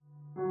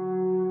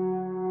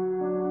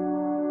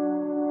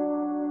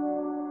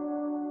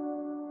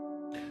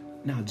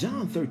Now,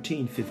 John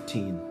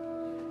 13:15,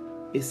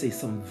 it says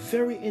something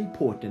very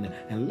important,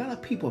 and a lot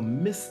of people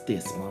miss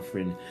this, my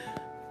friend.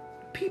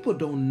 People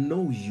don't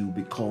know you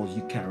because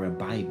you carry a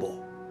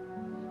Bible.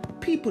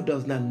 People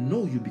does not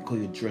know you because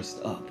you're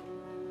dressed up.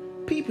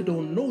 People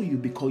don't know you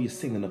because you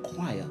sing in a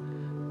choir.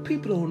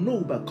 People don't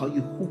know because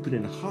you're hooping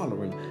and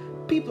hollering.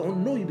 People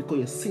don't know you because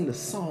you sing the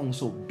song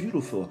so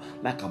beautiful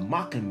like a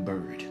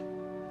mockingbird.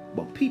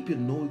 But people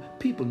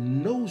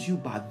knows you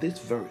by this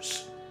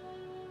verse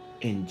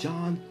in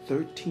John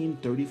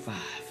 13:35.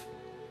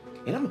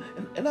 And I'm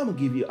gonna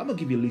give you at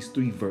least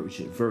three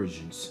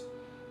versions.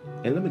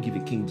 And let me give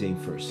you King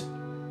James first.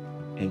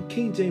 And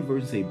King James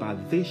version say, "By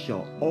this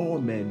shall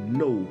all men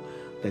know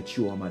that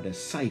you are my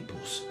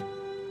disciples,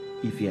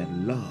 if you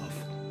have love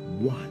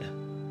one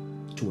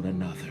to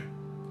another."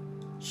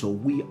 So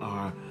we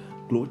are,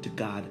 glory to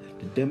God,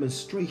 the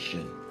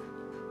demonstration,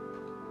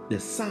 the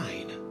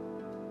sign,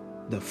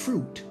 the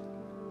fruit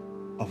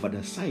of a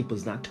disciple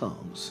is not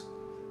tongues.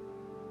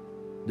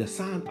 The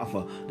sign of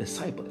a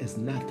disciple is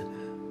not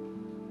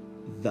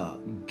the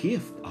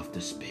gift of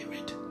the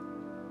Spirit.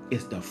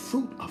 It's the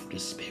fruit of the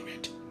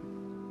Spirit.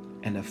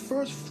 And the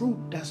first fruit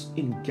that's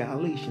in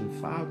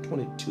Galatians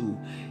 5:22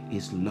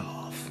 is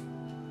love.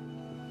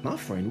 My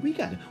friend, we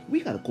gotta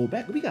go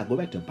back. We gotta go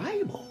back to the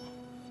Bible.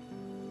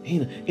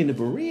 In the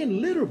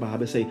Berean Literal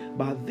Bible, it say,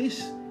 "By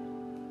this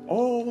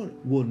all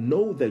will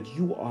know that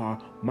you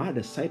are my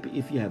disciple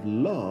if you have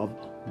love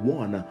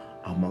one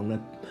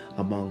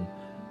among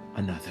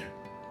another."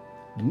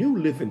 The New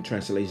Living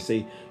Translation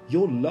say,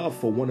 "Your love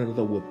for one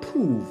another will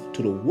prove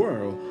to the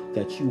world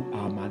that you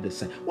are my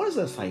disciple." What is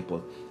a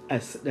disciple? A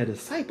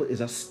disciple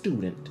is a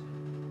student.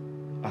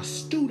 A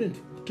student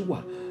to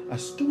what? A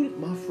student,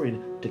 my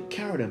friend, to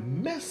carry the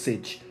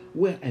message.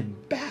 We're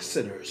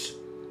ambassadors.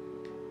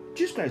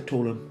 Jesus Christ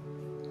told him,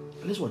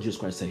 this is what Jesus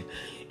Christ said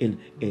in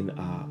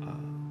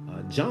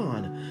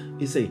John.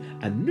 He say,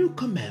 "A new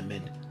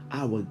commandment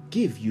I will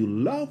give you,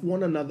 love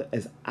one another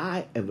as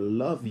I have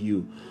loved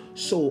you.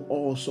 So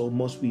also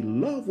must we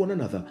love one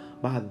another.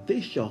 By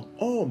this shall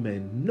all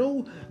men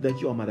know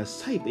that you are my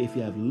disciple, if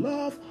you have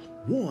love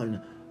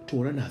one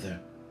toward another."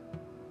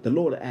 The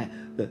Lord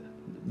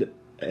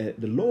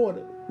the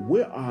Lord,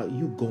 "Where are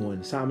you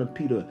going?" Simon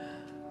Peter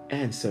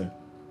answered.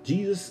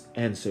 Jesus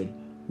answered,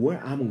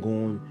 "Where I'm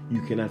going,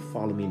 you cannot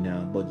follow me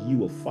now, but you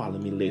will follow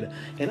me later."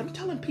 And I'm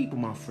telling people,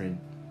 my friend,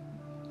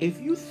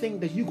 if you think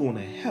that you're going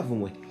to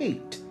heaven with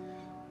hate,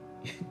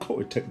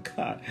 glory to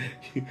God,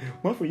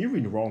 my friend, you're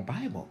reading the wrong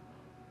Bible.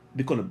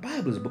 Because the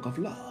Bible is a book of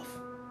love.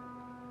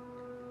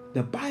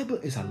 The Bible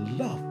is a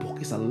love book.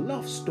 It's a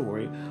love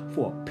story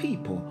for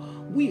people.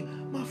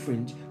 My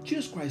friend,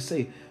 Jesus Christ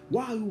say,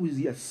 while we was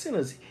yet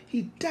sinners,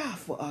 he died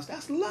for us.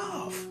 That's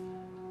love.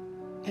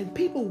 And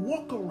people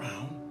walk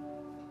around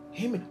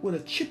him with a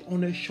chip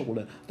on their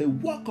shoulder. They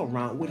walk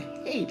around with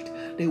hate.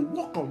 They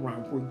walk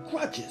around with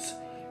grudges.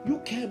 You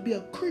can't be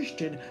a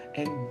Christian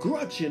and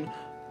grudging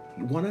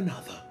one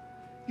another.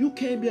 You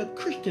can't be a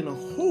Christian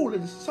and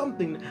holding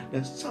something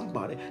that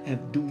somebody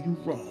have do you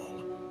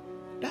wrong.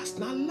 That's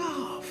not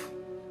love.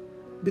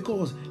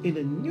 Because in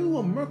the New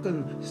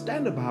American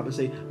Standard Bible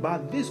say, "By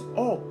this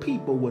all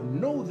people will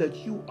know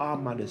that you are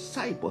my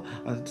disciple."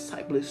 A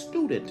disciple is a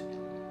student.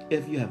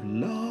 If you have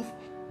love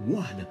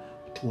one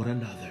toward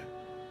another.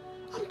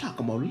 I'm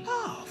talking about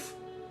love.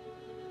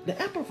 The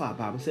Amplified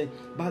Bible says,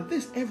 "By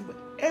this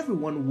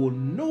everyone will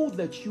know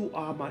that you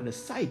are my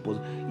disciples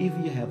if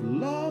you have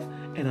love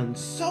and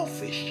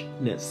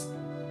unselfishness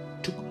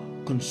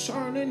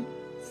concerning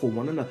for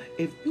one another."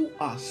 If you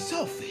are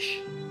selfish,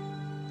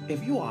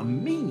 if you are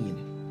mean,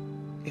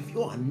 if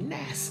you are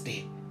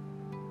nasty,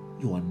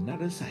 you are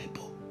not a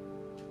disciple.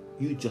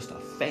 You just a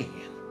fan.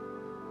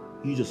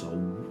 You just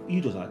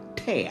a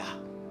tear.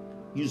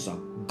 You just a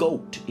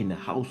goat in the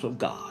house of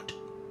God.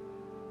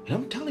 And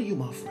I'm telling you,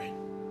 my friend,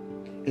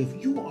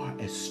 if you are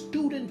a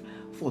student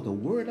for the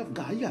word of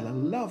God, you gotta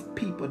love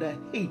people that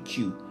hate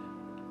you.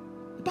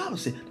 The Bible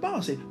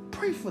says,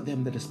 pray for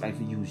them that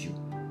despitefully use you.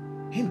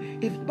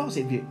 If the Bible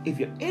says, if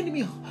your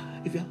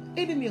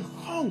enemy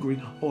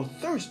hungry or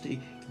thirsty,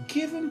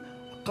 give him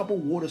a cup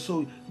of water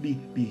so be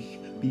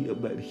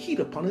heat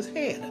upon his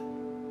head.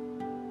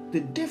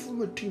 The difference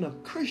between a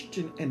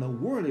Christian and a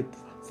worldly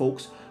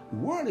folks,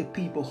 worldly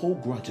people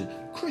hold grudges.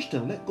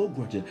 Christian let go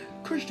grudges.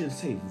 Christians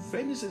say,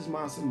 "Vengeance is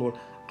mine, said the Lord,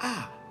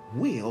 I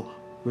will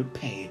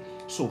repay."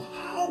 So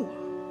how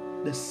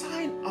the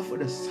sign of a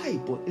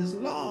disciple is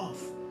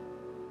love.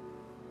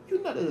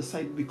 You're not a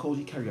disciple because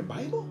you carry a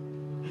Bible.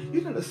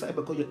 You're not a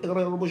disciple because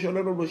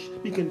you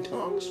speak in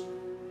tongues.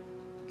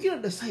 You're not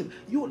a disciple.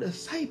 You're a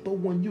disciple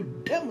when you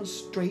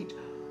demonstrate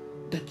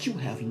that you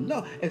have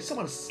love. And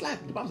somebody slap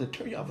you, the Bible says,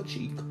 turn you off a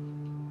cheek.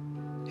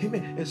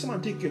 Amen. And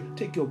somebody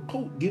take your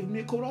coat, give me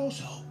a coat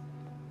also.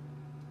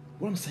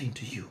 What I'm saying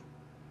to you,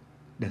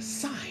 the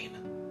sign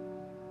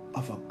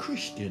of a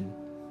Christian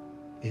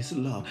is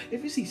love.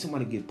 If you see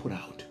somebody get put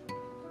out,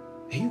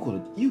 and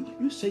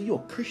you say you're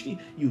a Christian,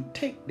 you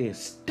take their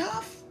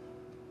stuff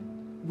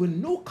with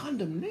no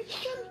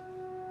condemnation.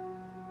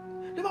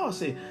 The Bible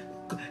says,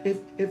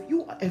 if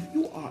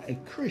you are a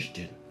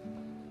Christian,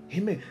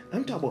 amen.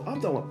 I'm talking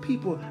about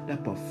people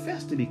that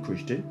profess to be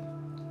Christian.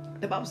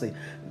 The Bible says,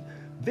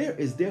 there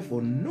is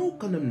therefore no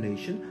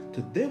condemnation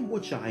to them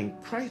which are in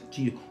Christ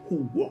Jesus,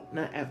 who walk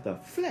not after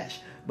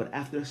flesh, but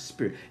after the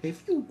Spirit.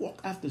 If you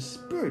walk after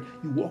Spirit,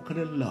 you walking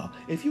in love.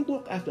 If you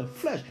walk after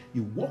flesh,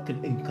 you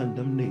walking in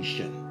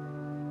condemnation.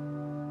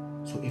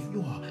 So if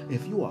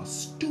you are a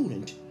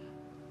student,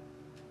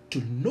 to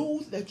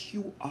know that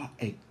you are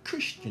a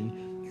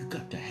Christian, you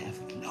got to have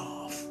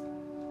love.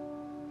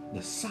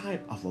 The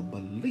sign of a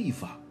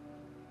believer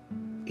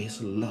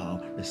is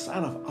love. The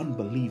sign of an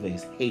unbeliever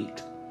is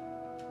hate.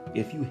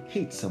 If you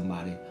hate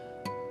somebody,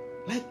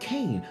 like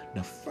Cain,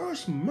 the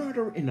first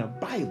murderer in the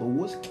Bible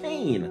was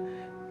Cain.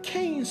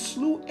 Cain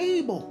slew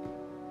Abel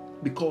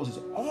because his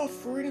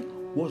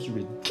offering was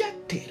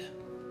rejected,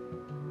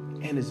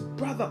 and his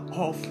brother's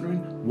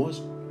offering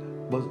was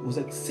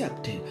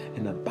accepted.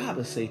 And the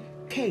Bible says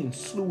Cain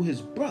slew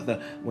his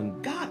brother.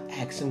 When God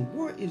asked him,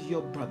 "Where is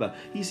your brother?"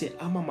 he said,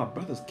 "I'm my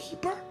brother's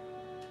keeper."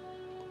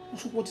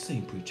 So what's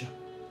saying, preacher?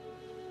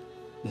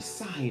 The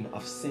sign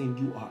of saying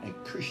you are a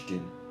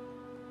Christian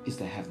is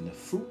to have the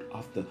fruit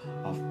of the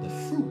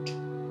fruit,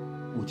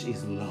 which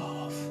is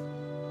love.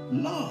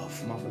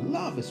 Love, my friend.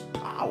 Love is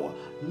power.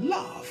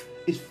 Love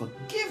is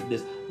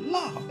forgiveness.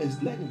 Love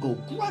is letting go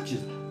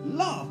grudges.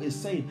 Love is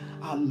saying,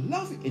 "I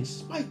love you in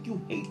spite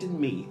you hating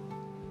me."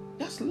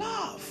 That's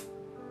love.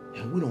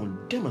 And we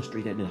don't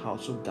demonstrate that in the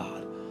house of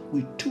God.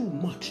 We're too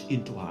much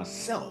into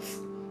ourselves.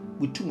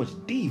 We're too much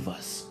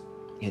divas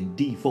and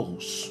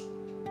devos.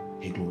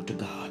 Hey, glory to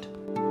God.